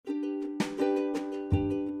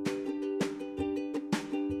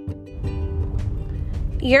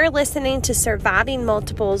You're listening to Surviving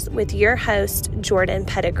Multiples with your host, Jordan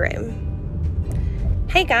Pettigrew.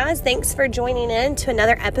 Hey guys, thanks for joining in to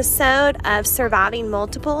another episode of Surviving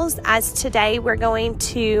Multiples. As today we're going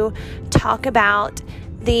to talk about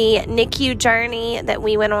the NICU journey that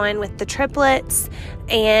we went on with the triplets,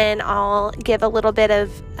 and I'll give a little bit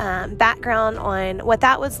of background on what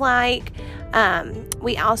that was like.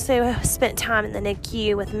 We also spent time in the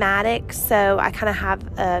NICU with Maddox, so I kind of have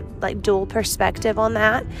a dual perspective on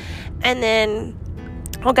that. And then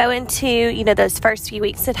I'll go into, those first few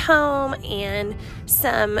weeks at home and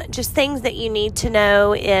some just things that you need to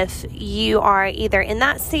know if you are either in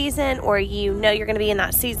that season or you're going to be in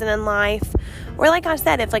that season in life. Or like I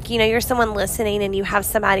said, if you're someone listening and you have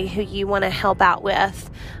somebody who you want to help out with,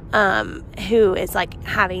 who is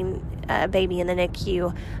having a baby in the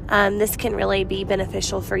NICU, this can really be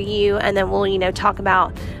beneficial for you. And then we'll, talk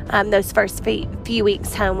about those first few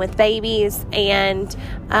weeks home with babies, and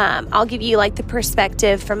I'll give you the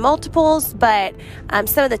perspective from multiples, but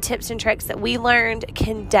some of the tips and tricks that we learned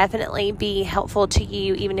can definitely be helpful to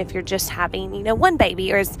you, even if you're just having, one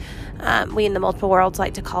baby, or as we in the multiple worlds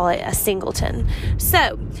like to call it, a singleton.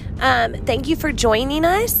 So thank you for joining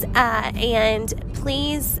us, and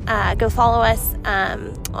please go follow us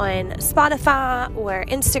on Spotify or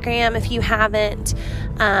Instagram if you haven't.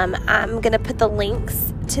 I'm going to put the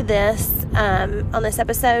links to this on this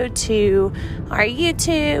episode to our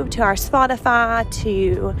YouTube, to our Spotify,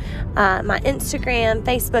 to my Instagram,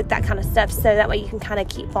 Facebook, that kind of stuff, so that way you can kind of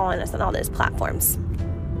keep following us on all those platforms.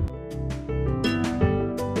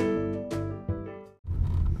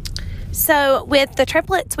 So with the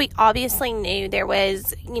triplets, we obviously knew there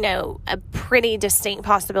was, a pretty distinct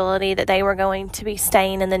possibility that they were going to be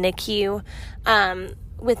staying in the NICU.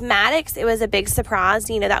 With Maddox, it was a big surprise.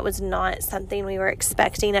 That was not something we were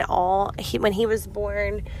expecting at all. When he was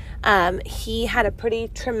born, he had a pretty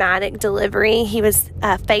traumatic delivery. He was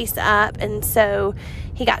face up, and so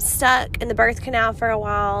he got stuck in the birth canal for a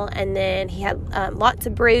while, and then he had lots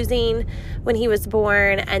of bruising when he was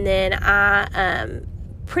born, and then I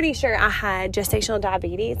pretty sure I had gestational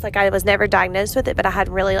diabetes. I was never diagnosed with it, but I had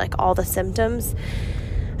really all the symptoms.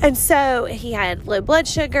 And so he had low blood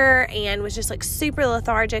sugar and was just super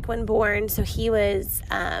lethargic when born. So he was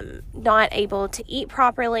not able to eat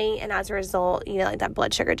properly. And as a result, that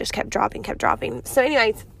blood sugar just kept dropping. So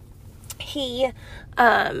anyways, he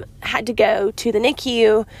had to go to the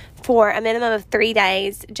NICU for a minimum of 3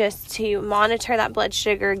 days just to monitor that blood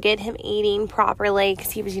sugar, get him eating properly,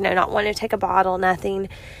 because he was, not wanting to take a bottle, nothing.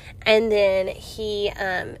 And then he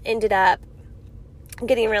ended up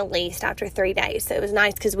getting released after 3 days. So it was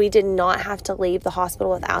nice because we did not have to leave the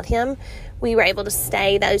hospital without him. We were able to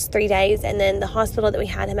stay those 3 days, and then the hospital that we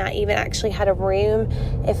had him at even actually had a room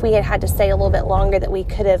if we had to stay a little bit longer that we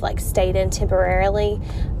could have stayed in temporarily,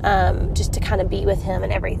 just to kind of be with him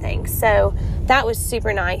and everything. So that was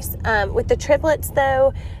super nice. With the triplets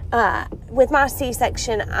though, with my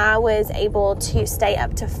C-section, I was able to stay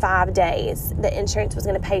up to 5 days the insurance was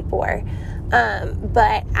going to pay for.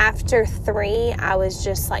 But after 3, I was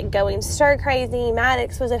just going stir crazy.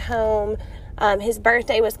 Maddox was at home. His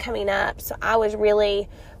birthday was coming up. So I was really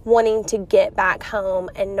wanting to get back home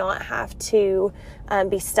and not have to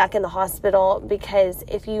be stuck in the hospital, because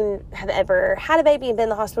if you have ever had a baby and been in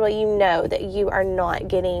the hospital, you know that you are not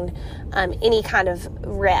getting any kind of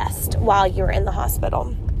rest while you're in the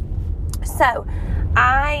hospital. So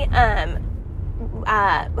I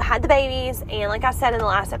had the babies, and like I said in the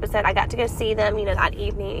last episode, I got to go see them, that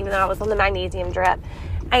evening, even though I was on the magnesium drip.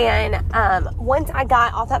 And once I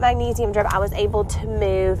got off that magnesium drip, I was able to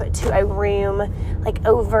move to a room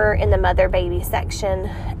over in the mother baby section.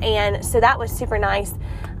 And so that was super nice,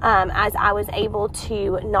 as I was able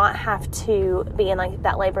to not have to be in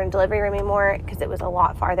that labor and delivery room anymore, because it was a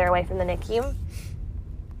lot farther away from the NICU.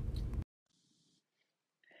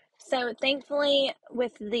 So thankfully,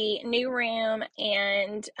 with the new room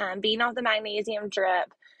and being off the magnesium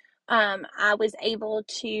drip, I was able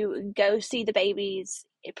to go see the babies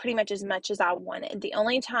pretty much as I wanted. The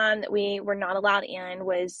only time that we were not allowed in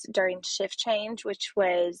was during shift change, which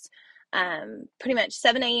was pretty much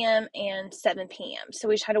 7 a.m. and 7 p.m. So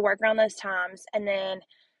we just had to work around those times. And then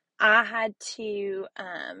I had to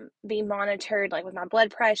be monitored with my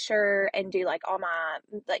blood pressure and do all my,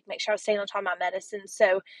 make sure I was staying on top of my medicine.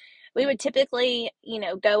 So we would typically,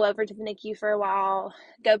 go over to the NICU for a while,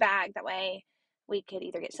 go back. That way we could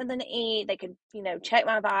either get something to eat, they could, check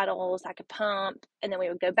my vitals, I could pump, and then we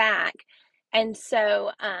would go back. And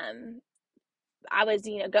so I was,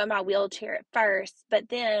 going by wheelchair at first, but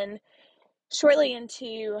then shortly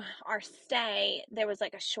into our stay, there was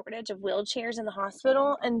like a shortage of wheelchairs in the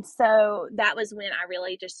hospital. And so that was when I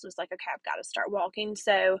really just was like, okay, I've got to start walking.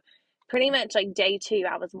 So pretty much like day two,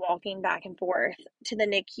 I was walking back and forth to the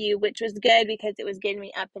NICU, which was good because it was getting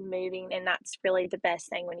me up and moving. And that's really the best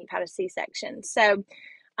thing when you've had a C-section. So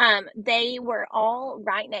they were all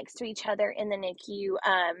right next to each other in the NICU.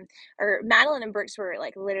 Or Madeline and Brooks were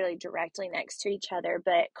like literally directly next to each other,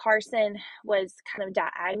 but Carson was kind of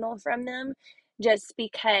diagonal from them just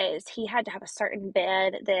because he had to have a certain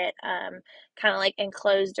bed that kind of like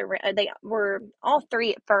enclosed around. They were all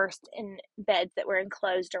three at first in beds that were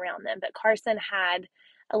enclosed around them, but Carson had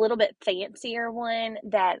a little bit fancier one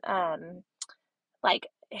that like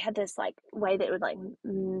it had this like way that it would like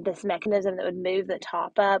this mechanism that would move the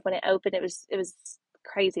top up when it opened. It was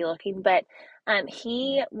crazy looking, but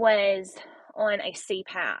he was on a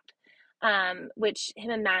CPAP, which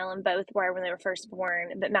him and Madeline both were when they were first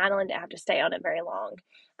born, but Madeline didn't have to stay on it very long.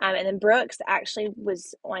 And then Brooks actually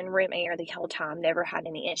was on room air the whole time, never had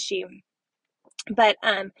any issue. But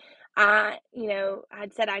I'd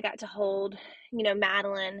said I got to hold,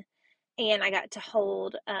 Madeline, and I got to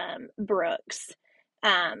hold Brooks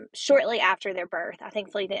shortly after their birth. I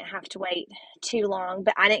thankfully didn't have to wait too long,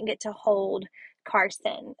 but I didn't get to hold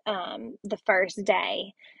Carson the first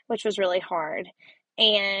day, which was really hard.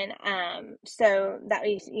 And so that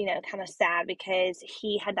was, kind of sad because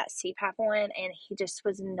he had that CPAP on and he just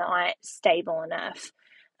was not stable enough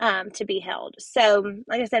to be held. So,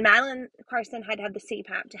 like I said, Madeline Carson had to have the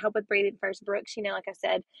CPAP to help with breathing first. Brooks, like I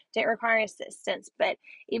said, didn't require assistance. But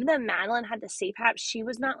even though Madeline had the CPAP, she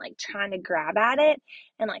was not like trying to grab at it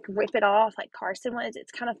and like rip it off like Carson was.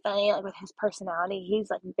 It's kind of funny, like with his personality. He's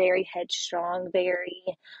like very headstrong, very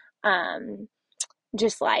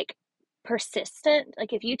just like persistent.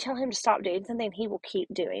 Like if you tell him to stop doing something, he will keep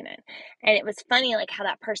doing it. And it was funny like how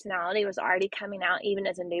that personality was already coming out even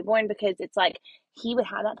as a newborn, because it's like he would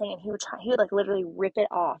have that thing and he would like literally rip it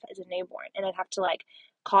off as a newborn, and I'd have to like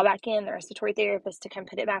call back in the respiratory therapist to come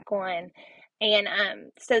put it back on. And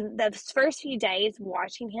so those first few days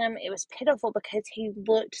watching him, it was pitiful because he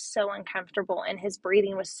looked so uncomfortable and his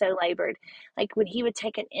breathing was so labored. Like when he would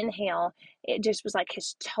take an inhale, it just was like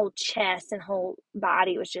his whole chest and whole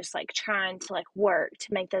body was just like trying to like work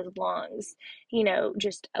to make those lungs,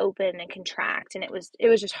 just open and contract. And it was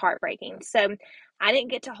just heartbreaking. So I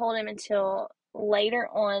didn't get to hold him until later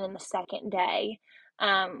on in the second day,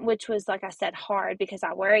 which was, like I said, hard because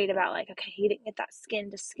I worried about like, okay, he didn't get that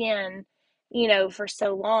skin to skin, for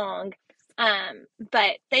so long.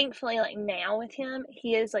 But thankfully, like now with him,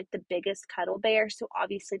 he is like the biggest cuddle bear. So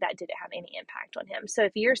obviously that didn't have any impact on him. So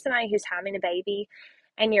if you're somebody who's having a baby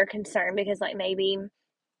and you're concerned because like maybe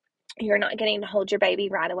you're not getting to hold your baby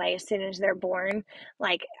right away as soon as they're born,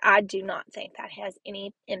 like I do not think that has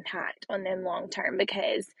any impact on them long term,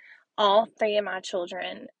 because all three of my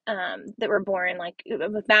children that were born, like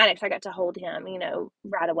with Maddox, I got to hold him,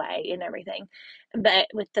 right away and everything. But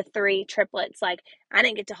with the three triplets, like I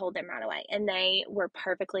didn't get to hold them right away, and they were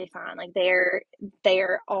perfectly fine. Like they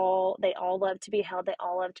all love to be held, they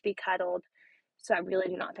all love to be cuddled. So I really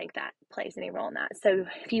do not think that plays any role in that. So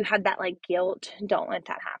if you had that like guilt, don't let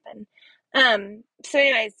that happen. So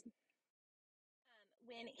anyways,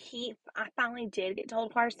 when I finally did get to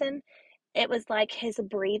hold Carson, it was like his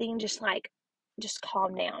breathing just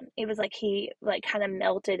calmed down. It was like he like kind of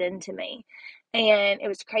melted into me. And it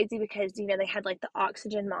was crazy because, they had like the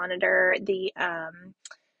oxygen monitor, the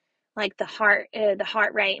like the heart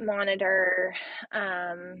rate monitor.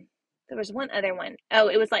 There was one other one. Oh,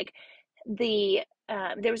 it was like the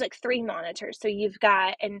there was like three monitors. So you've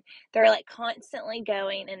got, and they're like constantly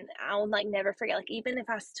going, and I'll like never forget, like even if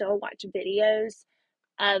I still watch videos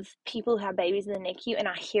of people who have babies in the NICU and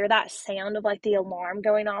I hear that sound of like the alarm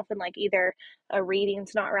going off and like either a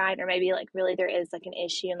reading's not right or maybe like really there is like an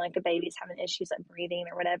issue and like a baby's having issues like breathing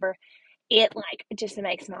or whatever, it like just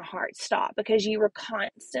makes my heart stop, because you were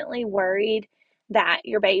constantly worried that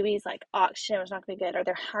your baby's like oxygen was not going to be good, or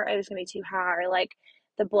their heart rate was going to be too high, or like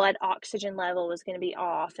the blood oxygen level was going to be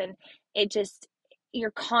off. And it just,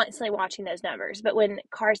 you're constantly watching those numbers. But when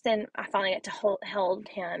Carson, I finally got to held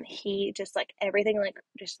him, he just like everything like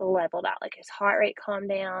just leveled out. Like his heart rate calmed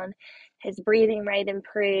down, his breathing rate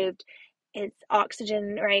improved, his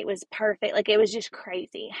oxygen rate was perfect. Like it was just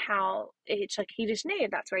crazy how it's like he just knew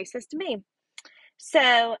that's where he's supposed to be.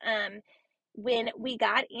 So when we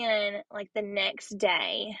got in like the next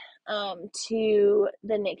day to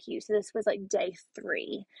the NICU, so this was like day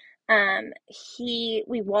 3,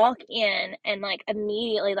 we walk in and like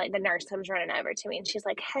immediately like the nurse comes running over to me and she's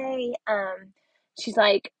like, hey, she's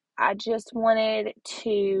like, I just wanted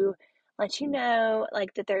to let you know,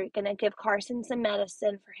 like, that they're going to give Carson some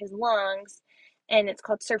medicine for his lungs, and it's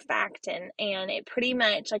called surfactant, and it pretty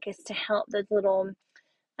much, like, is to help those little,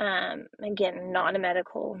 again, not a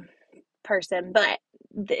medical person, but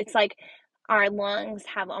it's like our lungs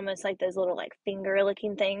have almost like those little like finger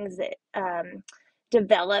licking things that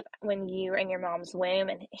develop when you were in your mom's womb,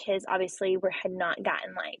 and his obviously were had not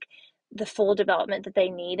gotten like the full development that they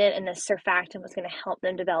needed, and the surfactant was going to help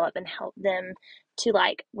them develop and help them to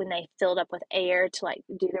like when they filled up with air to like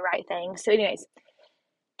do the right thing. So anyways,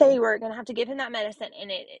 they were gonna have to give him that medicine,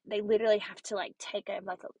 and they literally have to like take a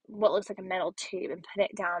like a, what looks like a metal tube and put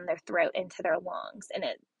it down their throat into their lungs, and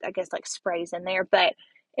it I guess like sprays in there, but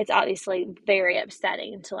it's obviously very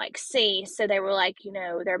upsetting to like see. So they were like,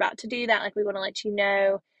 they're about to do that, like we want to let you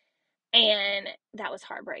know. And that was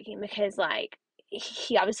heartbreaking because like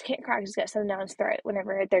he obviously can't cry because he's got something down his throat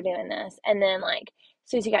whenever they're doing this. And then like as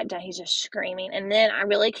soon as he got done, he's just screaming. And then I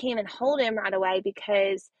really can't even hold him right away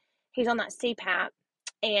because he's on that CPAP,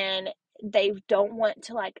 and they don't want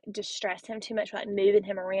to like distress him too much by like moving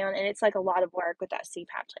him around. And it's like a lot of work with that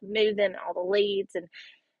CPAP to like move them and all the leads. And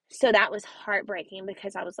so that was heartbreaking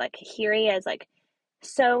because I was like, here he is, like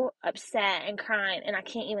so upset and crying, and I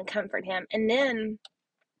can't even comfort him. And then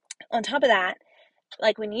on top of that,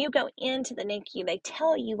 like when you go into the NICU, they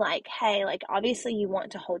tell you like, hey, like obviously you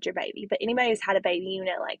want to hold your baby, but anybody who's had a baby,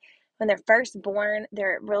 like when they're first born,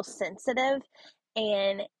 they're real sensitive,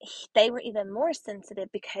 and they were even more sensitive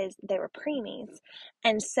because they were preemies.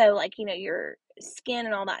 And so like, your skin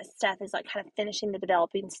and all that stuff is like kind of finishing the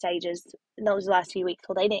developing stages in those last few weeks.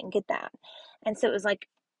 Well, they didn't get that. And so it was like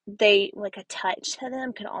they like a touch to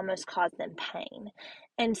them could almost cause them pain.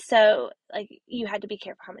 And so, like, you had to be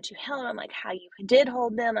careful how much you held them, like, how you did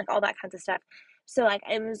hold them, like, all that kinds of stuff. So, like,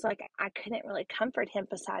 it was like I couldn't really comfort him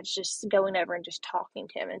besides just going over and just talking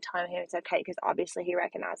to him and telling him it's okay because obviously he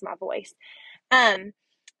recognized my voice. Um,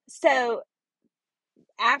 so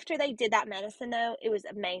after they did that medicine, though, it was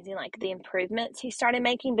amazing, like, the improvements he started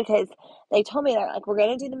making because they told me they're like, we're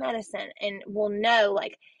going to do the medicine and we'll know,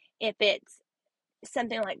 like, if it's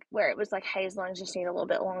something like where it was like, hey, his lungs just need a little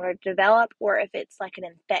bit longer to develop, or if it's like an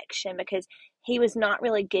infection because he was not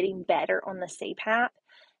really getting better on the CPAP.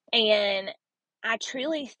 And I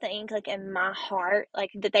truly think, like in my heart,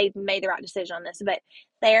 like that they made the right decision on this, but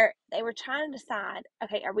they were trying to decide,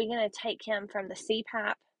 okay, are we going to take him from the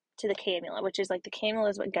CPAP to the cannula, which is like the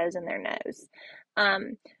cannula is what goes in their nose.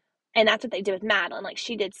 Um, and that's what they did with Madeline. Like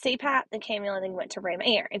she did CPAP, the cannula, then went to room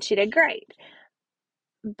air, and she did great.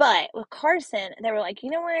 But with Carson, they were like,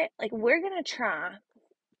 you know what? Like, we're going to try,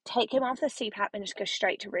 take him off the CPAP and just go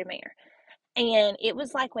straight to room air. And it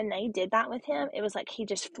was like when they did that with him, it was like he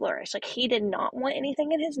just flourished. Like, he did not want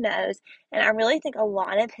anything in his nose. And I really think a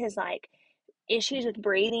lot of his, like, issues with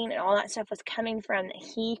breathing and all that stuff was coming from that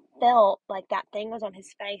he felt like that thing was on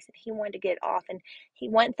his face and he wanted to get it off. And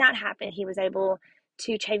once that happened, he was able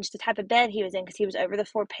to change the type of bed he was in because he was over the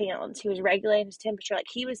 4 pounds. He was regulating his temperature. Like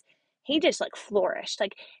he just like flourished.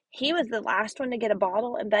 Like he was the last one to get a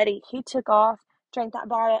bottle, and Buddy, he took off, drank that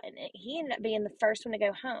bottle, and he ended up being the first one to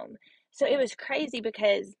go home. So it was crazy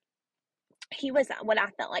because he was what I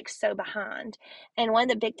felt like so behind. And one of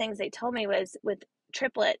the big things they told me was with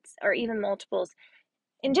triplets or even multiples,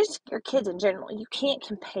 and just your kids in general, you can't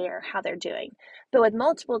compare how they're doing. But with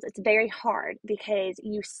multiples, it's very hard because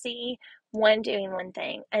you see one doing one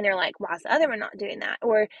thing and they're like, why is the other one not doing that?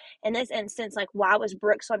 Or in this instance, like, why was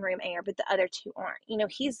Brooks on room air, but the other two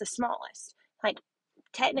aren't? He's the smallest. Like,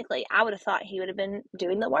 technically, I would have thought he would have been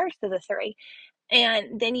doing the worst of the three.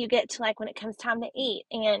 And then you get to like when it comes time to eat,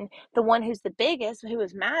 and the one who's the biggest, who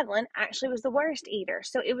was Madeline, actually was the worst eater.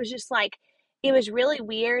 So it was just like, it was really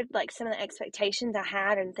weird, like some of the expectations I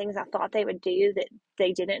had and things I thought they would do that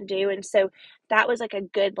they didn't do. And so that was like a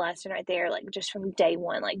good lesson right there, like just from day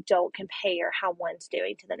one, like don't compare how one's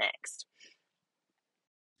doing to the next.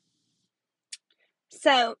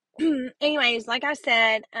 So, anyways, like I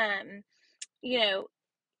said, you know,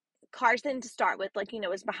 Carson to start with, like,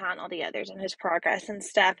 was behind all the others in his progress and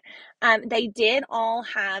stuff. They did all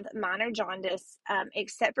have minor jaundice,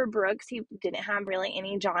 except for Brooks. He didn't have really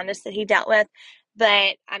any jaundice that he dealt with.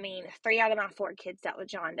 But, I mean, 3 out of my 4 kids dealt with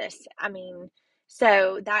jaundice. I mean,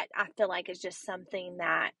 so that I feel like is just something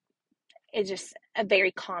that is just a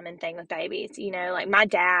very common thing with babies. Like my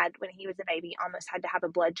dad, when he was a baby, almost had to have a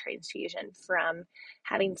blood transfusion from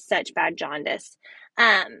having such bad jaundice.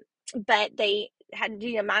 But they had,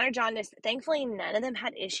 minor jaundice. Thankfully, none of them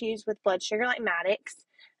had issues with blood sugar like Maddox.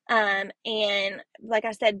 And like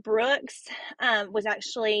I said, Brooks was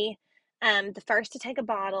actually the first to take a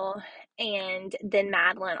bottle, and then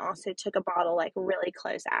Madeline also took a bottle like really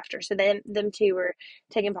close after. So them two were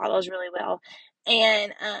taking bottles really well.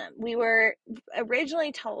 And we were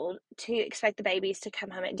originally told to expect the babies to come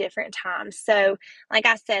home at different times. So, like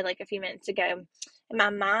I said, like a few minutes ago, in my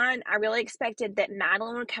mind, I really expected that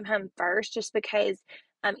Madeline would come home first, just because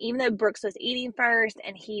even though Brooks was eating first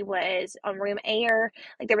and he was on room air,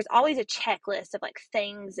 like there was always a checklist of like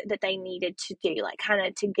things that they needed to do, like kind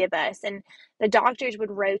of to give us. And the doctors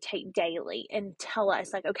would rotate daily and tell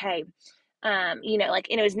us, like, okay, like,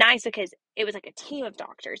 and it was nice because it was like a team of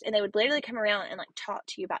doctors, and they would literally come around and like talk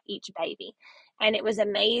to you about each baby. And it was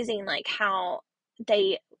amazing, like how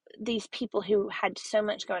they, these people who had so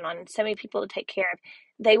much going on and so many people to take care of,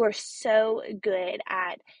 they were so good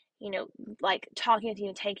at, like talking with you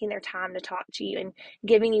and taking their time to talk to you and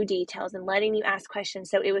giving you details and letting you ask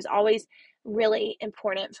questions. So it was always really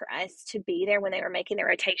important for us to be there when they were making their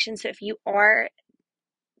rotation. So if you are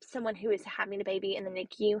someone who is having a baby in the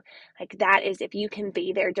NICU, like that is, if you can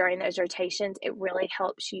be there during those rotations, it really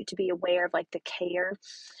helps you to be aware of like the care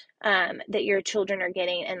that your children are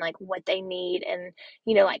getting and like what they need, and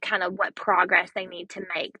like kind of what progress they need to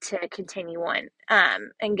make to continue on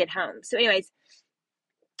and get home. So anyways,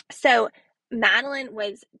 so Madeline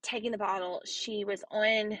was taking the bottle. She was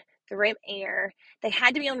on the room air. They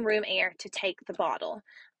had to be on room air to take the bottle.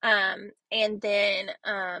 And then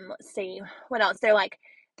let's see what else. They're like,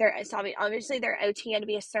 obviously their OT had to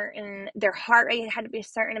be a certain, their heart rate had to be a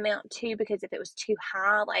certain amount too, because if it was too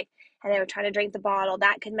high, like, and they were trying to drink the bottle,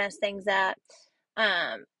 that could mess things up.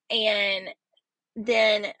 And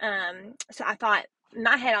then so I thought, in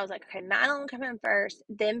my head, I was like, okay, Madeline will come in first,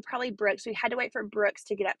 then probably Brooks. We had to wait for Brooks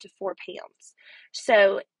to get up to 4 pounds.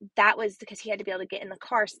 So that was because he had to be able to get in the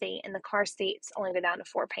car seat, and the car seats only go down to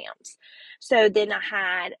 4 pounds. So then I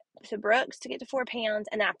had Brooks to get to 4 pounds,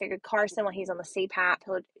 and then I figured Carson, when he's on the CPAP,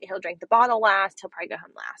 he'll drink the bottle last. He'll probably go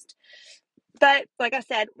home last. But like I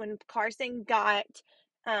said, when Carson got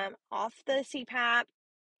off the CPAP,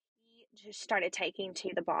 just started taking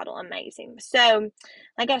to the bottle. Amazing. So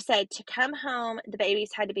like I said, to come home, the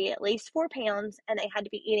babies had to be at least 4 pounds, and they had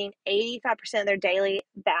to be eating 85% of their daily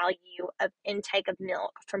value of intake of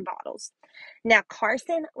milk from bottles. Now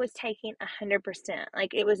Carson was taking 100%.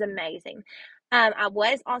 Like, it was amazing. I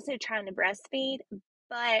was also trying to breastfeed,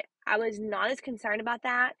 but I was not as concerned about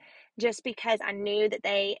that, just because I knew that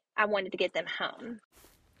I wanted to get them home.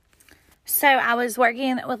 So I was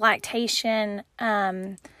working with lactation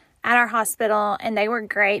at our hospital, and they were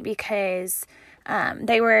great because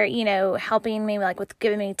they were, helping me like with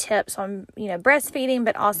giving me tips on, breastfeeding,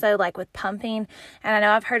 but also like with pumping. And I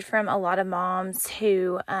know I've heard from a lot of moms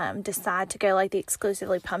who decide to go like the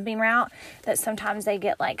exclusively pumping route, that sometimes they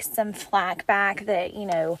get like some flack back that,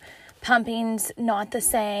 pumping's not the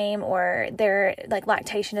same, or their like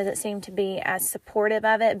lactation doesn't seem to be as supportive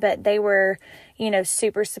of it. But they were,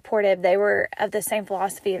 super supportive. They were of the same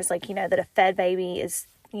philosophy as like, that a fed baby is,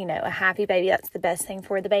 a happy baby. That's the best thing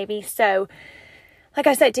for the baby. So like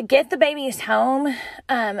I said, to get the babies home,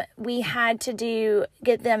 we had to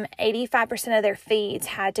get them 85% of their feeds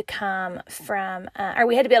had to come from, or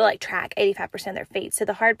we had to be able to like track 85% of their feeds. So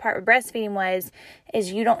the hard part with breastfeeding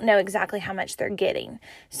is you don't know exactly how much they're getting.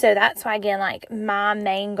 So that's why, again, like my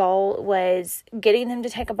main goal was getting them to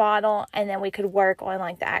take a bottle, and then we could work on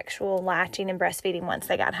like the actual latching and breastfeeding once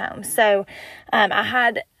they got home. So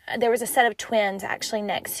there was a set of twins actually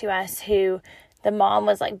next to us who, the mom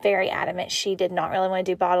was like very adamant. She did not really want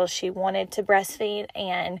to do bottles. She wanted to breastfeed.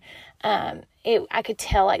 And I could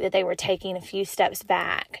tell like that they were taking a few steps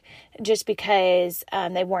back, just because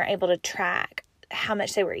they weren't able to track how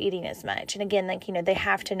much they were eating as much. And again, like, they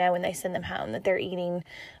have to know when they send them home that they're eating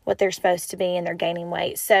what they're supposed to be and they're gaining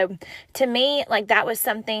weight. So to me, like, that was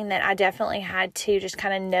something that I definitely had to just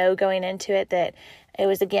kind of know going into it, that it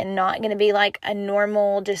was, again, not going to be like a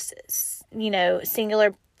normal, just,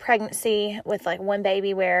 singular pregnancy with like one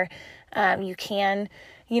baby where you can,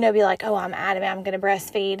 be like, oh, I'm adamant, I'm going to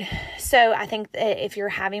breastfeed. So I think that if you're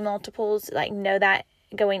having multiples, like, know that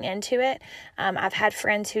going into it. I've had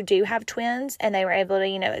friends who do have twins, and they were able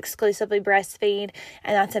to, exclusively breastfeed,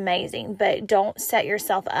 and that's amazing. But don't set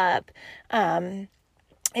yourself up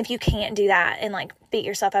if you can't do that and like beat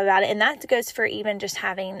yourself up about it. And that goes for even just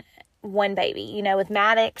having one baby. With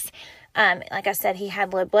Maddox, like I said, he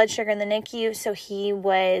had low blood sugar in the NICU, so he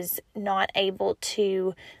was not able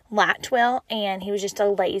to latch well, and he was just a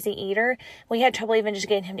lazy eater. We had trouble even just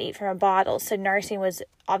getting him to eat from a bottle, so nursing was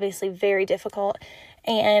obviously very difficult,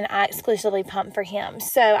 and I exclusively pumped for him.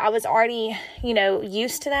 So I was already,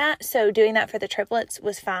 used to that, so doing that for the triplets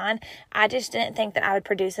was fine. I just didn't think that I would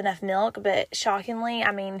produce enough milk, but shockingly,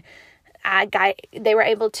 I mean, they were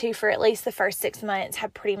able to, for at least the first 6 months,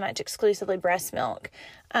 have pretty much exclusively breast milk.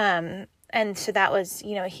 And so that was,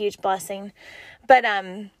 a huge blessing. But,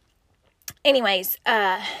 anyways,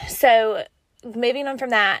 so moving on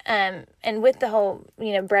from that, and with the whole,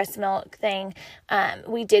 breast milk thing,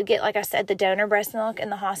 we did get, like I said, the donor breast milk in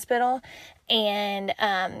the hospital. And,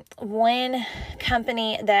 one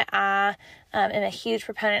company that I am a huge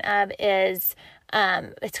proponent of is,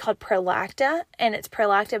 it's called Prolacta, and it's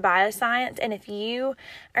Prolacta Bioscience. And if you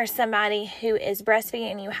are somebody who is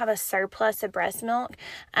breastfeeding and you have a surplus of breast milk,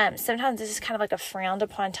 sometimes this is kind of like a frowned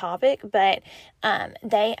upon topic, but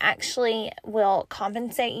they actually will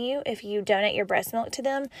compensate you if you donate your breast milk to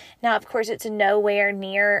them. Now, of course, it's nowhere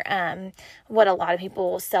near what a lot of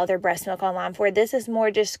people sell their breast milk online for. This is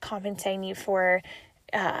more just compensating you for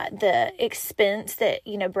the expense that,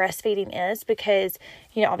 breastfeeding is, because,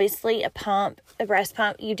 obviously a breast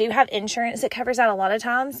pump, you do have insurance that covers that a lot of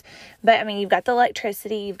times, but I mean, you've got the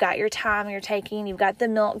electricity, you've got your time you're taking, you've got the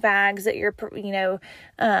milk bags that you're,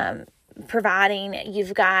 providing,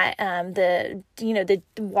 you've got, the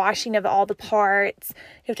washing of all the parts,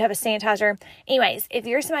 you have to have a sanitizer. Anyways, if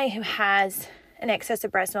you're somebody who has an excess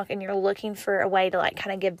of breast milk and you're looking for a way to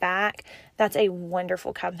kind of give back, that's a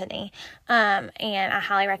wonderful company. And I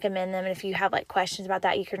highly recommend them. And if you have questions about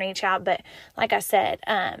that, you can reach out. But like I said,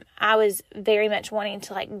 I was very much wanting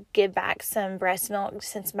to give back some breast milk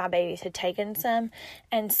since my babies had taken some.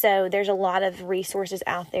 And so there's a lot of resources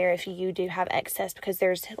out there if you do have excess, because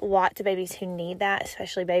there's lots of babies who need that,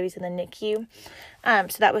 especially babies in the NICU.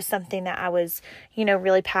 So that was something that I was,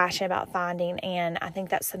 really passionate about finding. And I think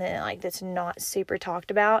that's something that that's not super talked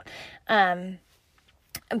about.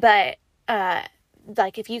 But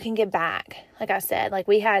if you can give back, like I said,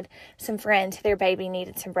 we had some friends, their baby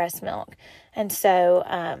needed some breast milk. And so,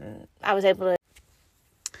 I was able to.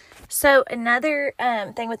 So another,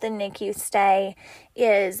 thing with the NICU stay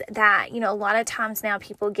is that, a lot of times now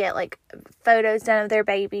people get photos done of their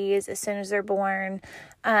babies as soon as they're born,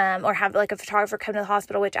 or have a photographer come to the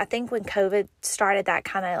hospital, which I think when COVID started, that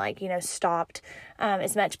kind of stopped,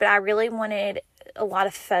 as much. But I really wanted a lot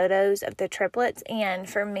of photos of the triplets, and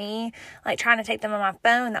for me, trying to take them on my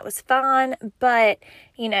phone, that was fun, but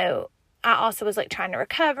I also was trying to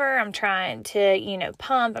recover. I'm trying to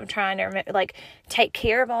pump. I'm trying to take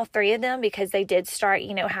care of all three of them, because they did start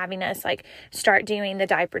having us start doing the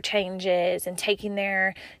diaper changes and taking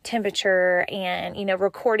their temperature and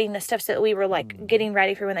recording the stuff so that we were getting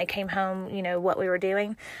ready for when they came home, what we were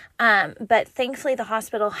doing. But thankfully the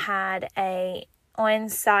hospital had a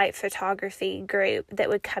on-site photography group that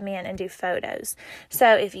would come in and do photos.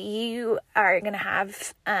 So if you are going to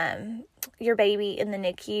have your baby in the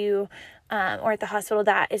NICU or at the hospital,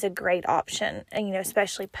 that is a great option,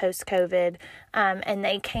 especially post-COVID. And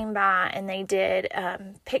they came by and they did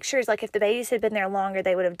pictures. If the babies had been there longer,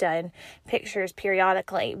 they would have done pictures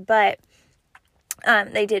periodically. But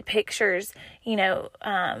they did pictures,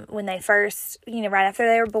 when they first, right after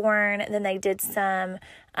they were born. Then they did some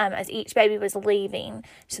as each baby was leaving.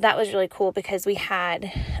 So that was really cool, because we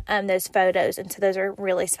had those photos. And so those are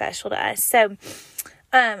really special to us. So,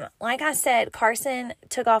 like I said, Carson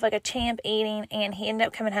took off like a champ eating, and he ended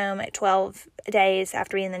up coming home at 12 days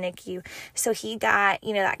after being in the NICU. So he got,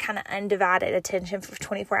 that kind of undivided attention for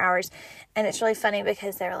 24 hours. And it's really funny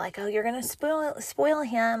because they were like, oh, you're going to spoil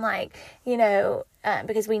him.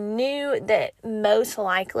 Because we knew that most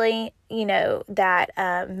likely, that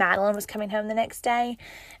Madeline was coming home the next day.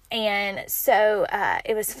 And so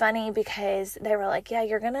it was funny because they were like, yeah,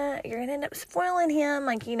 you're gonna end up spoiling him,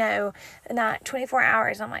 not 24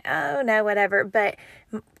 hours. I'm like, oh no, whatever. But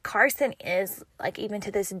Carson is even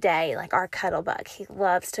to this day, our cuddle bug. He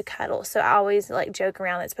loves to cuddle. So I always joke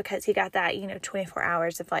around. It's because he got that, 24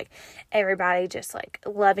 hours of everybody just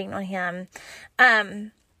loving on him.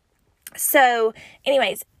 So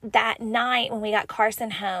anyways, that night when we got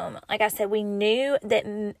Carson home, like I said, we knew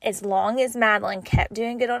that as long as Madeline kept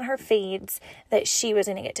doing good on her feeds, that she was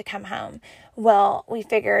going to get to come home. Well, we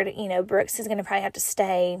figured, Brooks is going to probably have to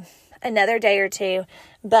stay another day or two,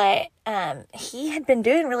 but he had been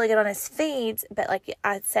doing really good on his feeds, but like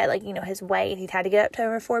I said, his weight, he'd had to get up to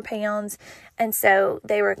over 4 pounds, and so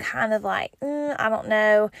they were kind of I don't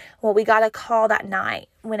know. Well, we got a call that night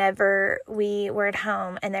whenever we were at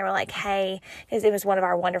home, and they were like, hey, it was one of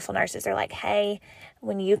our wonderful nurses. They're like, hey,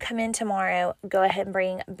 when you come in tomorrow, go ahead and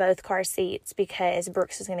bring both car seats, because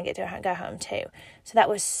Brooks is going to get to go home too. So that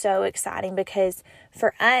was so exciting, because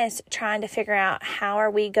for us, trying to figure out how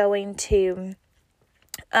are we going to,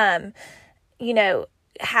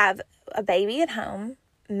 have a baby at home,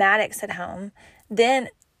 Maddox at home. Then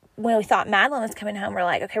when we thought Madeline was coming home, we're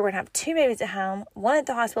like, okay, we're going to have 2 babies at home, one at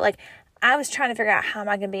the hospital. I was trying to figure out how am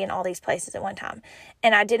I going to be in all these places at one time.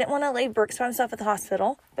 And I didn't want to leave Brooks by himself at the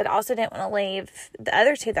hospital, but I also didn't want to leave the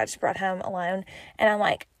other two that I just brought home alone. And I'm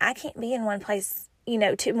like, I can't be in one place,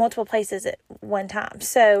 multiple places at one time.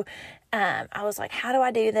 So I was like, how do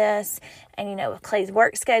I do this? And, with Clay's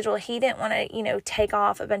work schedule, he didn't want to, take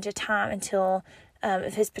off a bunch of time until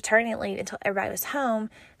of his paternity leave until everybody was home.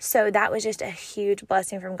 So that was just a huge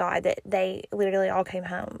blessing from God that they literally all came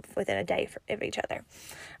home within a day of each other.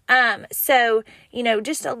 So,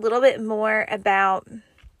 just a little bit more about,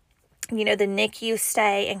 the NICU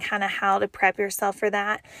stay and kind of how to prep yourself for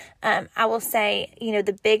that. I will say,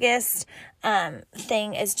 the biggest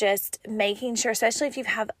thing is just making sure, especially if you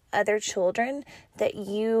have other children, that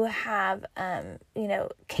you have,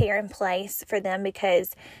 care in place for them,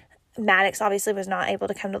 because Maddox obviously was not able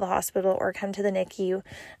to come to the hospital or come to the NICU.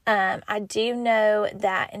 I do know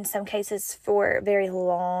that in some cases for very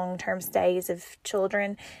long-term stays of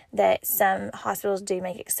children, that some hospitals do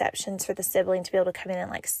make exceptions for the sibling to be able to come in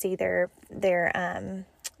and see their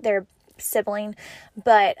sibling.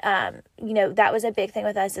 But, that was a big thing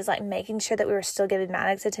with us, is making sure that we were still giving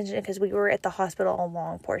Maddox attention, because we were at the hospital a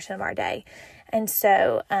long portion of our day. And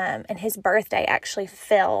so, and his birthday actually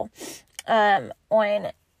fell on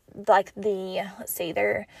their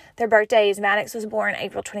birthdays. Maddox was born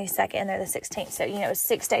April 22nd and they're the 16th. So, it was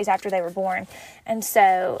 6 days after they were born. And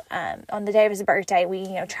so, on the day of his birthday,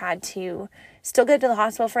 we, tried to still go to the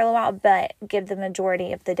hospital for a little while, but give the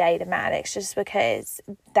majority of the day to Maddox, just because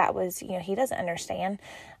that was, he doesn't understand.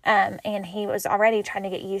 And he was already trying to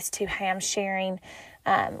get used to ham sharing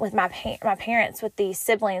with my parents, with these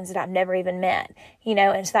siblings that I've never even met,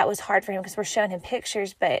 and so that was hard for him, because we're showing him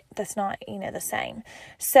pictures, but that's not, the same.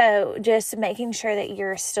 So just making sure that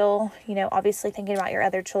you're still, obviously thinking about your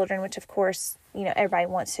other children, which of course, everybody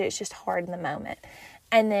wants to. It's just hard in the moment.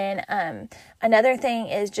 And then another thing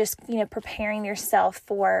is just, preparing yourself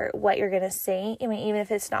for what you're going to see. I mean, even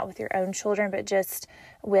if it's not with your own children, but just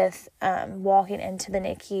with walking into the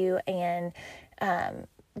NICU, and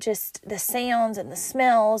just the sounds and the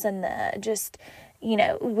smells and the just,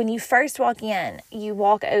 when you first walk in, you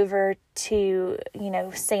walk over to,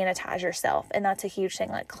 sanitize yourself. And that's a huge thing,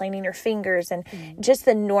 cleaning your fingers, and just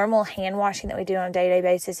the normal hand washing that we do on a day-to-day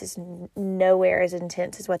basis is nowhere as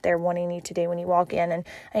intense as what they're wanting you to do when you walk in. And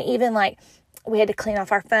even we had to clean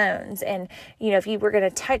off our phones, and, if you were going to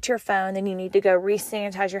touch your phone, then you need to go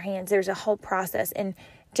re-sanitize your hands. There's a whole process. And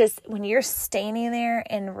just when you're standing there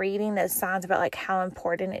and reading those signs about how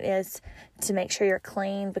important it is to make sure you're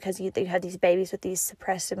clean, because you have these babies with these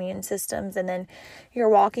suppressed immune systems, and then you're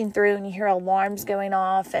walking through and you hear alarms going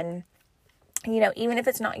off, and even if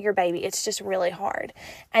it's not your baby, it's just really hard.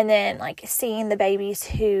 And then seeing the babies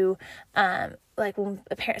who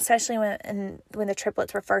especially when the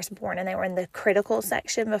triplets were first born and they were in the critical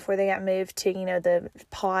section before they got moved to, the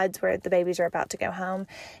pods where the babies are about to go home,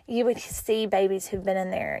 you would see babies who've been in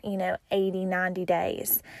there, 80, 90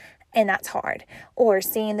 days. And that's hard. Or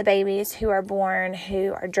seeing the babies who are born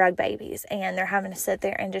who are drug babies, and they're having to sit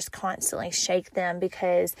there and just constantly shake them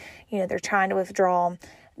because, they're trying to withdraw.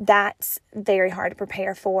 That's very hard to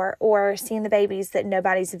prepare for. Or seeing the babies that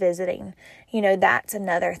nobody's visiting, that's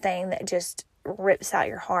another thing that just rips out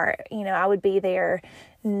your heart. I would be there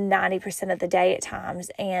 90% of the day at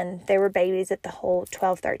times, and there were babies that the whole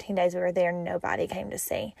 12, 13 days we were there, nobody came to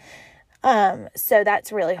see. So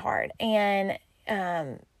that's really hard. And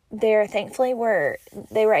they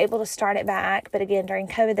were able to start it back, but again, during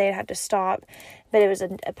COVID, they'd have to stop. But it was a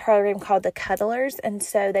program called the Cuddlers, and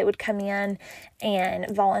so they would come in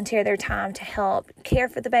and volunteer their time to help care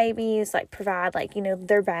for the babies, provide,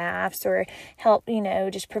 their baths, or help,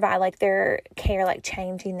 just provide, their care,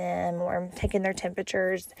 changing them or taking their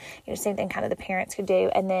temperatures, same thing kind of the parents could do.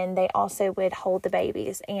 And then they also would hold the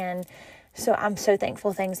babies. And so I'm so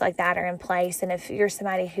thankful things like that are in place. And if you're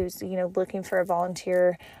somebody who's, looking for a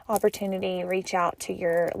volunteer opportunity, reach out to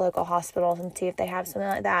your local hospitals and see if they have something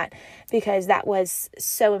like that, because that was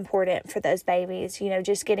so important for those babies,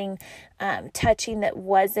 just getting touching that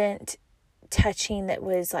wasn't touching that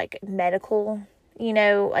was medical,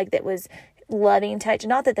 that was loving touch.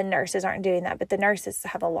 Not that the nurses aren't doing that, but the nurses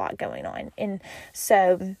have a lot going on. And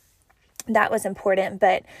so that was important.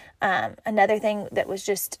 But another thing that was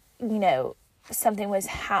just, something was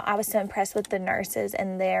how I was so impressed with the nurses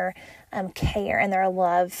and their care and their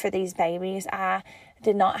love for these babies.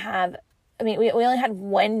 We only had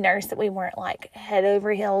one nurse that we weren't head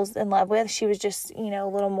over heels in love with. She was just, a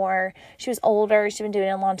little more, she was older. She'd been doing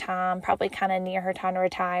it a long time, probably kind of near her time to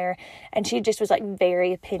retire. And she just was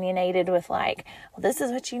very opinionated with well, this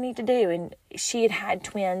is what you need to do. And she had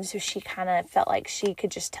twins, so she kind of felt like she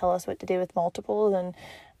could just tell us what to do with multiples. And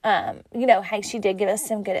hey, she did give us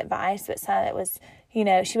some good advice, but some of it was,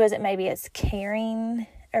 she wasn't maybe as caring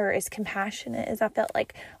or as compassionate as I felt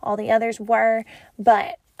like all the others were.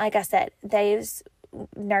 But like I said, those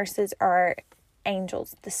nurses are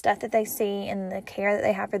angels. The stuff that they see and the care that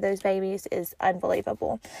they have for those babies is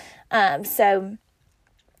unbelievable. So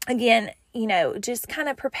again, just kind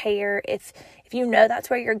of prepare if that's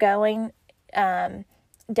where you're going.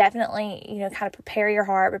 Definitely, kind of prepare your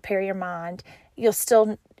heart, prepare your mind. You're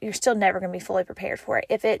still never going to be fully prepared for it.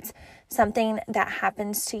 If it's something that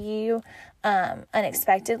happens to you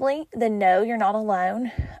unexpectedly, then no, you're not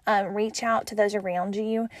alone. Reach out to those around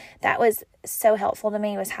you. That was so helpful to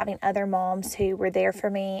me, was having other moms who were there for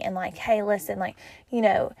me and like, hey, listen,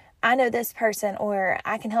 I know this person, or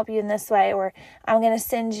I can help you in this way, or I'm going to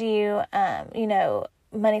send you,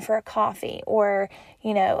 money for a coffee, or,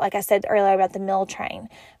 like I said earlier about the meal train,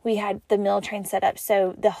 we had the meal train set up.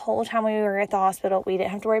 So the whole time we were at the hospital, we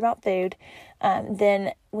didn't have to worry about food.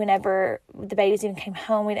 Then whenever the babies even came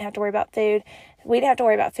home, we didn't have to worry about food. We didn't have to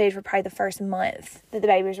worry about food for probably the first month that the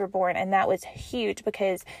babies were born. And that was huge,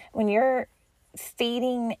 because when you're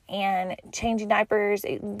feeding and changing diapers,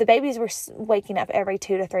 the babies were waking up every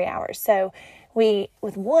 2 to 3 hours. So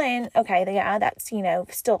with one, okay, yeah, that's,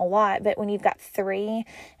 still a lot, but when you've got 3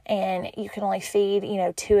 and you can only feed,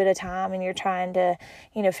 2 at a time, and you're trying to,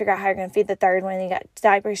 figure out how you're going to feed the third one, and you got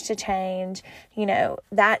diapers to change,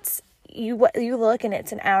 that's, you look and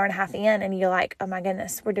it's an hour and a half in, and you're like, oh my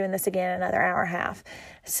goodness, we're doing this again, another hour and a half.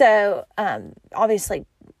 So, obviously,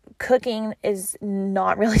 cooking is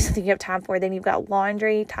not really something you have time for. Then you've got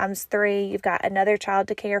laundry times 3. You've got another child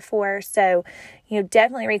to care for. So,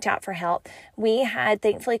 definitely reach out for help.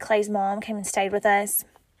 Thankfully, Clay's mom came and stayed with us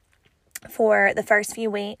for the first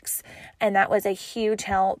few weeks. And that was a huge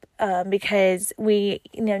help because we,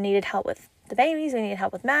 needed help with the babies. We needed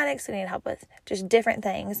help with Maddox. We needed help with just different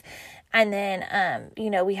things. And then,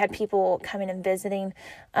 we had people coming and visiting.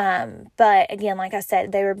 But again, like I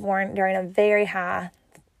said, they were born during a very high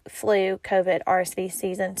flu, COVID, RSV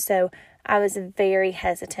season. So I was very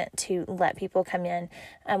hesitant to let people come in.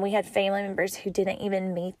 We had family members who didn't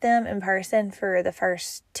even meet them in person for the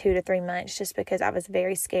first 2 to 3 months, just because I was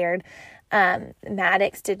very scared.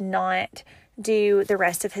 Maddox did not do the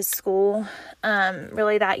rest of his school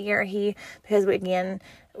really that year. Because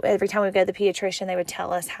every time we go to the pediatrician, they would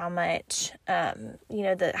tell us how much, how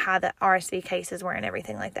the RSV cases were and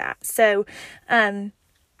everything like that. So,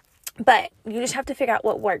 but you just have to figure out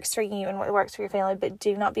what works for you and what works for your family, but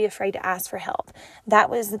do not be afraid to ask for help. That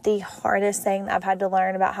was the hardest thing that I've had to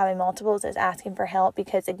learn about having multiples, is asking for help,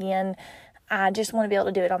 because again, I just want to be able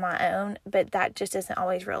to do it on my own, but that just isn't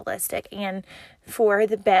always realistic. And for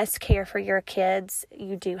the best care for your kids,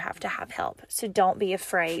 you do have to have help. So don't be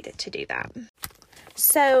afraid to do that.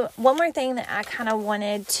 So one more thing that I kind of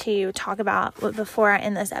wanted to talk about before I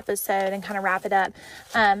end this episode and kind of wrap it up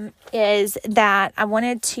is that I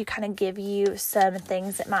wanted to kind of give you some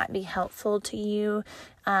things that might be helpful to you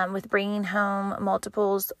with bringing home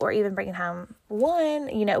multiples, or even bringing home one,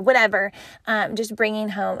 whatever, just bringing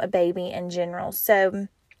home a baby in general. So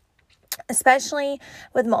especially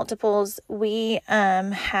with multiples, we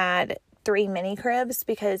had 3 mini cribs,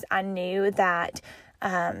 because I knew that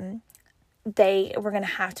they were going to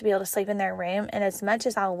have to be able to sleep in their room. And as much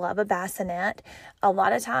as I love a bassinet, a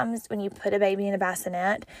lot of times when you put a baby in a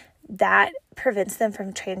bassinet, that prevents them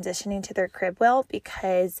from transitioning to their crib well,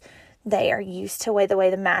 because they are used to the way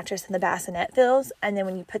the mattress and the bassinet feels. And then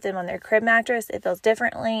when you put them on their crib mattress, it feels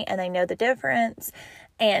differently, and they know the difference.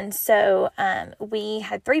 And so we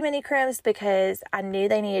had 3 mini cribs, because I knew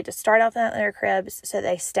they needed to start off in their cribs, so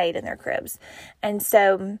they stayed in their cribs. And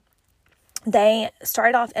so they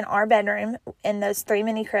started off in our bedroom in those 3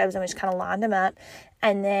 mini cribs, and we just kind of lined them up.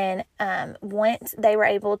 And then once they were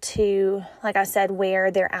able to, like I said, wear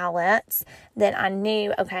their owlets, then I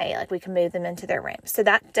knew, okay, we can move them into their room. So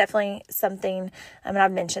that's definitely something,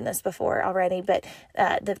 I've mentioned this before already, but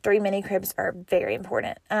the 3 mini cribs are very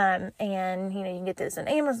important. And, you can get this on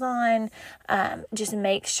Amazon. Just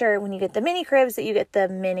make sure when you get the mini cribs that you get the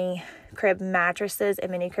mini crib mattresses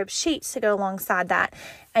and mini crib sheets to go alongside that.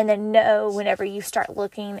 And then know whenever you start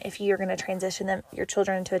looking, if you're going to transition your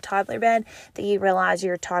children into a toddler bed, that you realize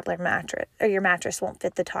your toddler mattress or your mattress won't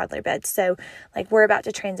fit the toddler bed. So we're about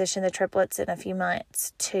to transition the triplets in a few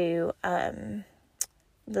months to we're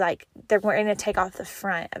going to take off the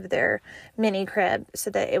front of their mini crib so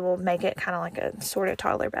that it will make it kind of like a sort of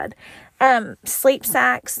toddler bed. Sleep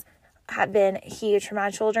sacks have been huge for my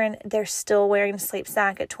children. They're still wearing a sleep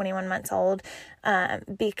sack at 21 months old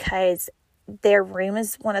because their room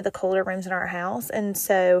is one of the colder rooms in our house. And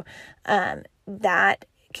so that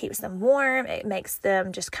keeps them warm. It makes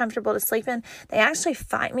them just comfortable to sleep in. They actually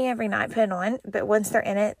fight me every night put it on, but once they're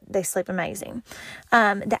in it, they sleep amazing.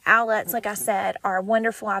 The owlets, like I said, are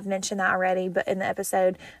wonderful. I've mentioned that already, but in the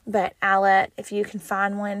episode, but owlet, if you can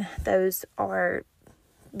find one,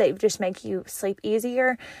 they just make you sleep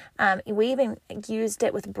easier. We even used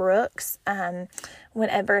it with Brooks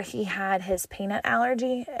whenever he had his peanut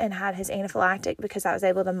allergy and had his anaphylactic, because I was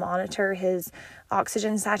able to monitor his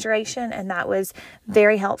oxygen saturation, and that was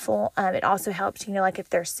very helpful. It also helps, like if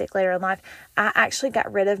they're sick later in life. I actually got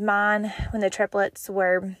rid of mine when the triplets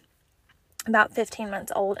were about 15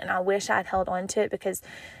 months old, and I wish I'd held on to it, because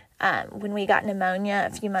when we got pneumonia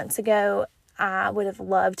a few months ago, I would have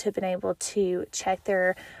loved to have been able to check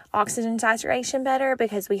their oxygen saturation better,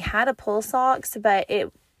 because we had a pulse ox, but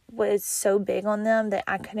it was so big on them that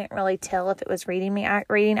I couldn't really tell if it was reading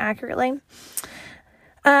accurately.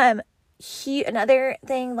 Another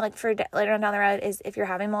thing, like for later on down the road, is if you're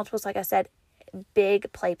having multiples, like I said,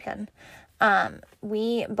 big playpen.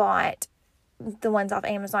 We bought the ones off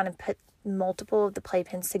Amazon and put multiple of the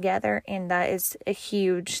playpens together, and that is a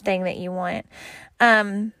huge thing that you want.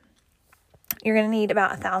 You're going to need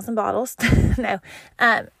about 1,000 bottles. No,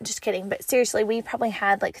 just kidding. But seriously, we probably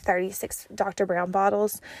had like 36 Dr. Brown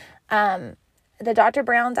bottles. The Dr.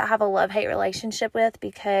 Browns I have a love-hate relationship with,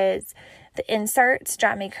 because the inserts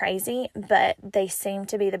drive me crazy, but they seem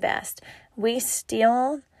to be the best. We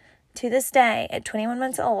still, to this day, at 21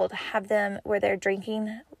 months old, have them where they're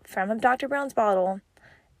drinking from a Dr. Brown's bottle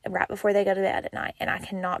right before they go to bed at night. And I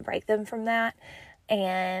cannot break them from that.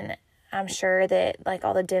 And I'm sure that like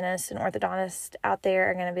all the dentists and orthodontists out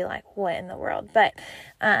there are going to be like, what in the world? But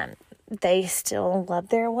they still love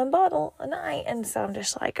their one bottle a night. And so I'm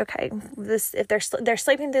just like, okay, if they're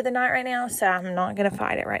sleeping through the night right now, so I'm not going to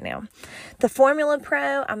fight it right now. The Formula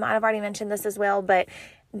Pro, I might have already mentioned this as well, but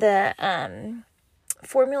the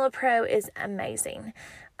Formula Pro is amazing.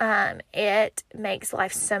 It makes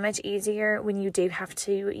life so much easier when you do have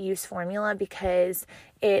to use formula, because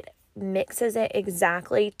it mixes it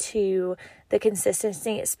exactly to the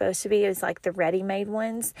consistency it's supposed to be. It's like the ready-made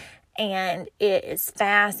ones, and it is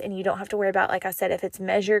fast, and you don't have to worry about, like I said, if it's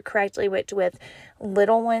measured correctly, which with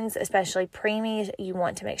little ones, especially preemies, you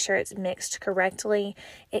want to make sure it's mixed correctly.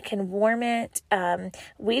 It can warm it.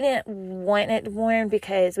 We didn't want it warm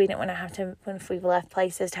because we didn't want to have to, if we've left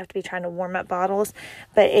places, to have to be trying to warm up bottles,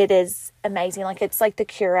 but it is amazing. Like, it's like the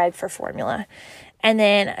Keurig for formula. And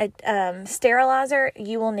then a sterilizer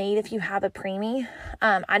you will need if you have a preemie.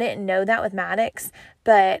 I didn't know that with Maddox,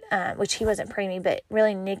 but which he wasn't preemie, but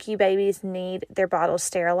really NICU babies need their bottles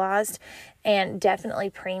sterilized, and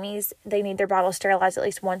definitely preemies, they need their bottles sterilized at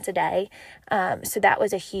least once a day. So that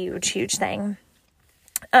was a huge thing.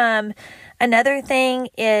 Another thing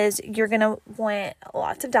is you're going to want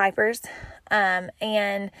lots of diapers.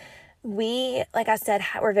 And we, like I said,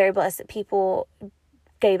 we're very blessed that people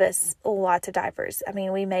gave us lots of diapers. I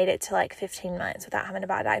mean, we made it to like 15 months without having to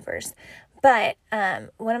buy diapers. But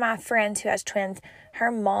one of my friends who has twins,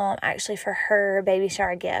 her mom actually, for her baby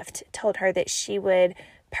shower gift, told her that she would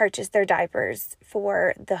purchase their diapers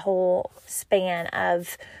for the whole span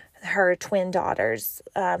of her twin daughter's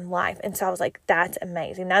life. And so I was like, that's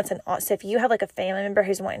amazing. So if you have like a family member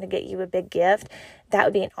who's wanting to get you a big gift, that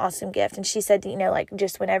would be an awesome gift. And she said, like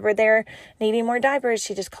just whenever they're needing more diapers,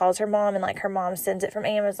 she just calls her mom, and like her mom sends it from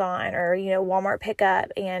Amazon or, Walmart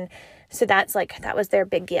pickup. And so that was their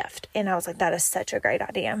big gift. And I was like, that is such a great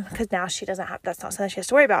idea, because now that's not something she has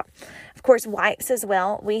to worry about. Of course, wipes as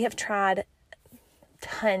well. We have tried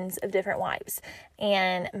tons of different wipes,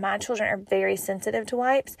 and my children are very sensitive to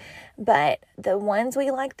wipes, but the ones we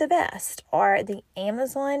like the best are the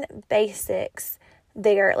Amazon Basics.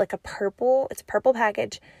 They're like it's a purple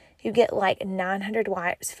package. You get like 900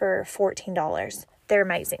 wipes for $14. They're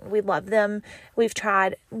amazing. We love them. We've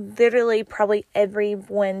tried literally probably every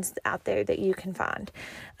ones out there that you can find.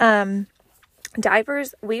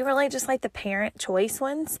 Diapers, we really just like the Parent Choice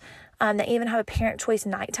ones. They even have a Parent Choice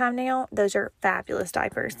nighttime now. Those are fabulous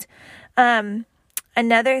diapers.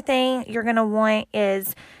 Another thing you're going to want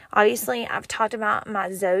is, obviously, I've talked about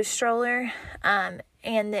my Zoe stroller. And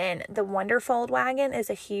then the Wonderfold wagon is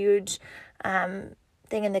a huge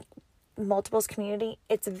thing in the multiples community.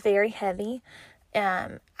 It's very heavy.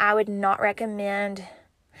 I would not recommend...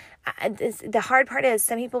 the hard part is,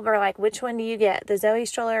 some people are like, which one do you get, the Zoe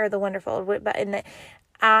stroller or the Wonderfold?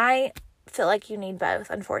 I feel like you need both,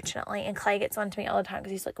 unfortunately. And Clay gets on to me all the time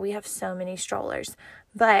because he's like, we have so many strollers.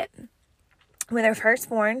 But when they're first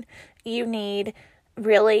born, you need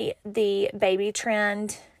really the baby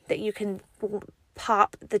trend that you can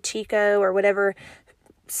pop the Chico or whatever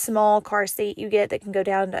small car seat you get that can go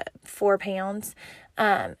down to 4 pounds.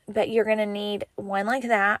 But you're going to need one like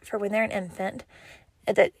that for when they're an infant.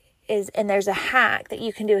 And there's a hack that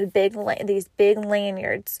you can do with these big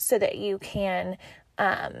lanyards so that you can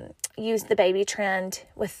use the baby trend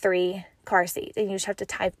with 3 car seats. And you just have to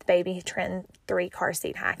type the baby trend 3 car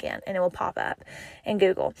seat hack in, and it will pop up in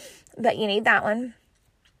Google. But you need that one.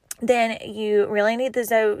 Then you really need the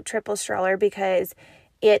Zoe triple stroller because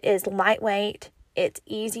it is lightweight. It's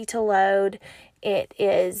easy to load. It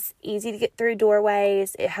is easy to get through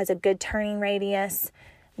doorways. It has a good turning radius.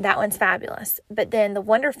 That one's fabulous. But then the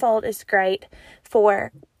Wonderfold is great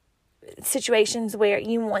for situations where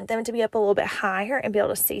you want them to be up a little bit higher and be able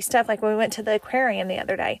to see stuff. Like when we went to the aquarium the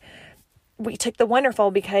other day, we took the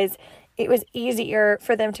Wonderfold because it was easier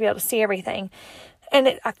for them to be able to see everything.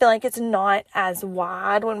 And I feel like it's not as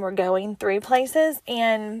wide when we're going through places.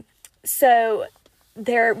 And so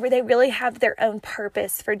they really have their own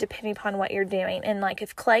purpose for depending upon what you're doing. And like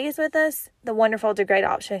if Clay is with us, the Wonderfold's a great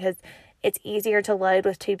option because it's easier to load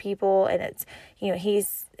with 2 people, and it's,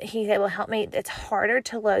 he's able to help me. It's harder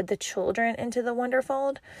to load the children into the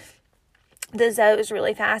Wonderfold. The Zoe is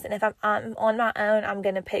really fast, and if I'm on my own, I'm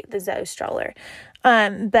going to pick the Zoe stroller.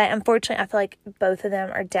 But unfortunately, I feel like both of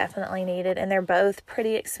them are definitely needed, and they're both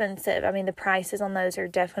pretty expensive. I mean, the prices on those are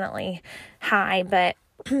definitely high, but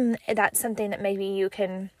that's something that maybe you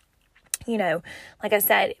can, like I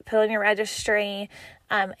said, put on your registry.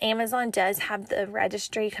 Amazon does have the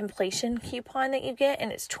registry completion coupon that you get,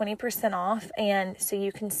 and it's 20% off. And so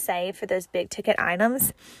you can save for those big ticket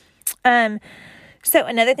items. So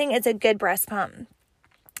another thing is a good breast pump.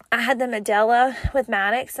 I had the Medela with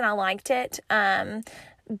Maddox and I liked it.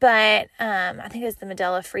 But I think it was the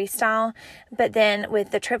Medela Freestyle. But then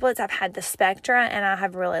with the triplets, I've had the Spectra, and I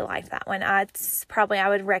have really liked that one. I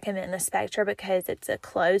would recommend the Spectra because it's a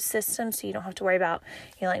closed system, so you don't have to worry about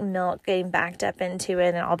milk getting backed up into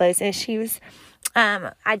it and all those issues.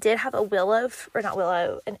 I did have an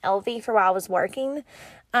LV for while I was working.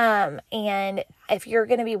 And if you're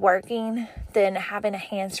going to be working, then having a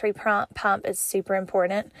hands-free pump is super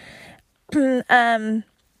important.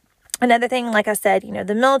 Another thing, like I said,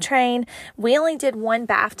 the meal train, we only did 1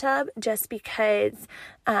 bathtub just because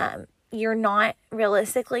you're not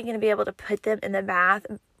realistically going to be able to put them in the bath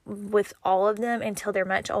with all of them until they're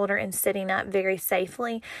much older and sitting up very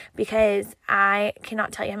safely, because I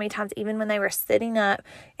cannot tell you how many times, even when they were sitting up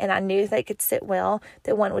and I knew they could sit well,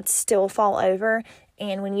 that one would still fall over.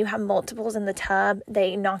 And when you have multiples in the tub,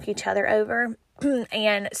 they knock each other over.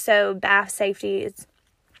 And so bath safety is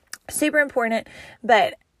super important,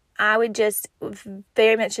 but I would just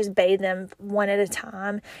very much just bathe them one at a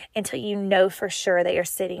time until you know for sure they are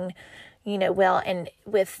sitting, well. And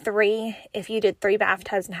with 3, if you did 3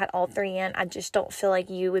 bathtubs and had all 3 in, I just don't feel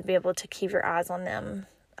like you would be able to keep your eyes on them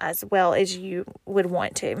as well as you would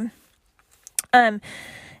want to. And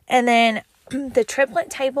then the triplet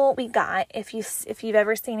table we got, if you've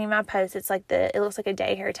ever seen in my post, it looks like a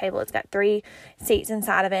daycare table. It's got 3 seats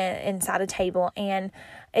inside of it, inside a table. And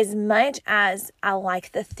as much as I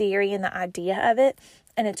like the theory and the idea of it,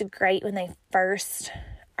 and it's great when they first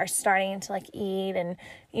are starting to eat and,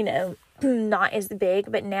 not as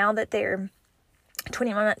big, but now that they're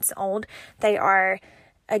 21 months old, they are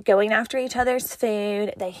going after each other's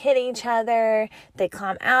food. They hit each other. They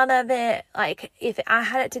climb out of it. If I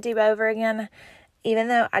had it to do over again, even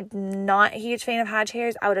though I'm not a huge fan of high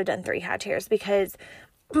chairs, I would have done 3 high chairs because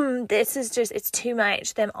this is it's too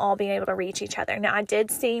much, them all being able to reach each other. Now, I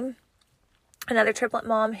did see another triplet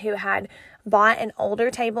mom who had bought an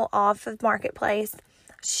older table off of Marketplace.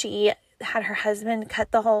 She had her husband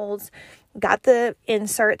cut the holes, got the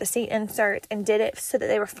seat insert, and did it so that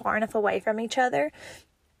they were far enough away from each other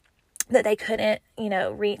that they couldn't,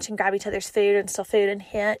 reach and grab each other's food and steal food and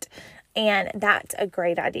hit. And that's a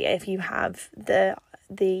great idea if you have the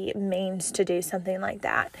means to do something like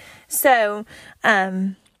that. So,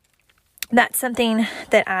 that's something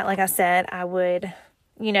that I would,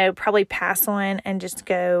 probably pass on and just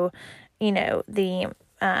go,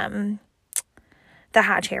 the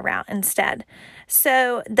high chair route instead.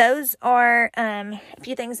 So those are a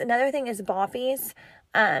few things. Another thing is boppies.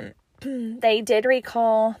 They did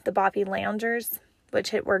recall the boppy loungers,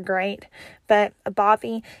 which were great, but a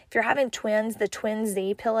boppy, if you're having twins, the Twin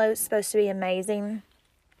Z pillow is supposed to be amazing.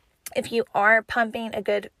 If you are pumping, a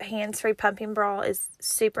good hands-free pumping bra is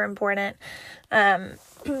super important. I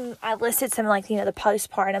listed some the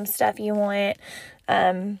postpartum stuff you want.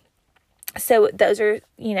 So those are,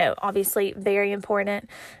 obviously very important.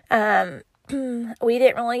 We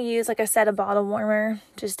didn't really use, like I said, a bottle warmer.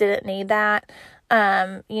 Just didn't need that.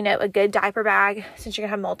 A good diaper bag. Since you're going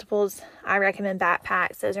to have multiples, I recommend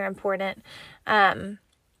backpacks. Those are important. Those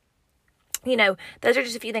are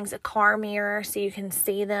just a few things. A car mirror so you can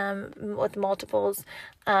see them with multiples.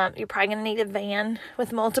 You're probably going to need a van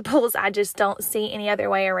with multiples. I just don't see any other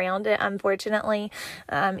way around it, unfortunately.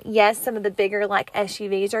 Yes, some of the bigger like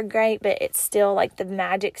SUVs are great, but it's still like the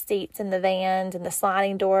magic seats in the vans and the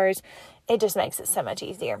sliding doors. It just makes it so much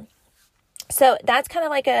easier. So that's kind of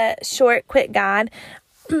like a short, quick guide.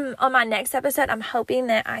 On my next episode, I'm hoping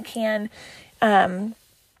that I can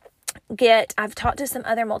I've talked to some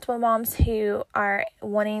other multiple moms who are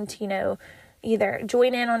wanting to, either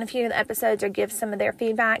join in on a few of the episodes or give some of their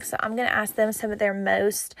feedback. So I'm going to ask them some of their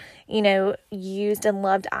most, used and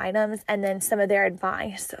loved items, and then some of their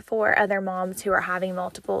advice for other moms who are having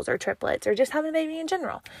multiples or triplets or just having a baby in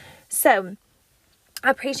general. So I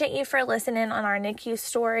appreciate you for listening on our NICU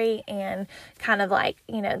story and kind of like,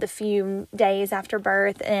 the few days after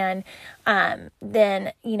birth. And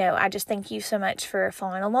then, I just thank you so much for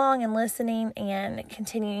following along and listening and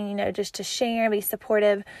continuing, just to share and be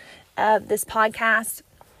supportive of this podcast.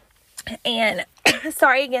 And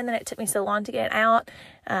sorry again that it took me so long to get out.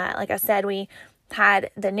 Like I said, we had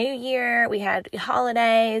the new year, we had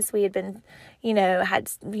holidays, we had been had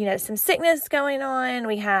some sickness going on.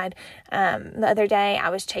 We had the other day I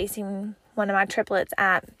was chasing one of my triplets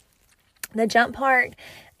at the jump park,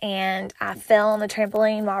 and I fell on the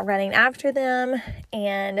trampoline while running after them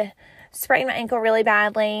and sprained my ankle really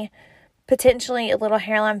badly, potentially a little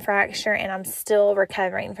hairline fracture, and I'm still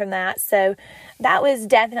recovering from that. So that was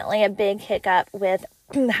definitely a big hiccup with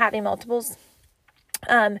having multiples.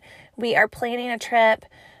 We are planning a trip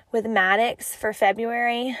with Maddox for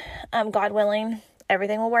February. God willing,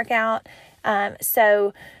 everything will work out.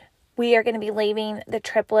 So we are going to be leaving the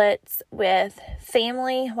triplets with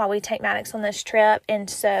family while we take Maddox on this trip. And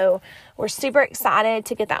so we're super excited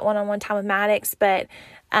to get that one-on-one time with Maddox. But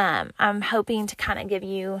I'm hoping to kind of give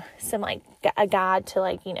you some a guide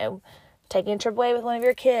to taking a trip away with one of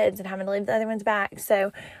your kids and having to leave the other ones back.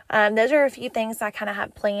 So those are a few things I kind of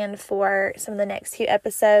have planned for some of the next few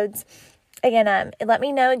episodes. Again, let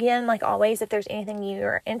me know again, like always, if there's anything you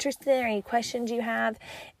are interested in or any questions you have.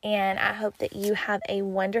 And I hope that you have a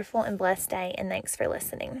wonderful and blessed day. And thanks for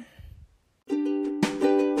listening.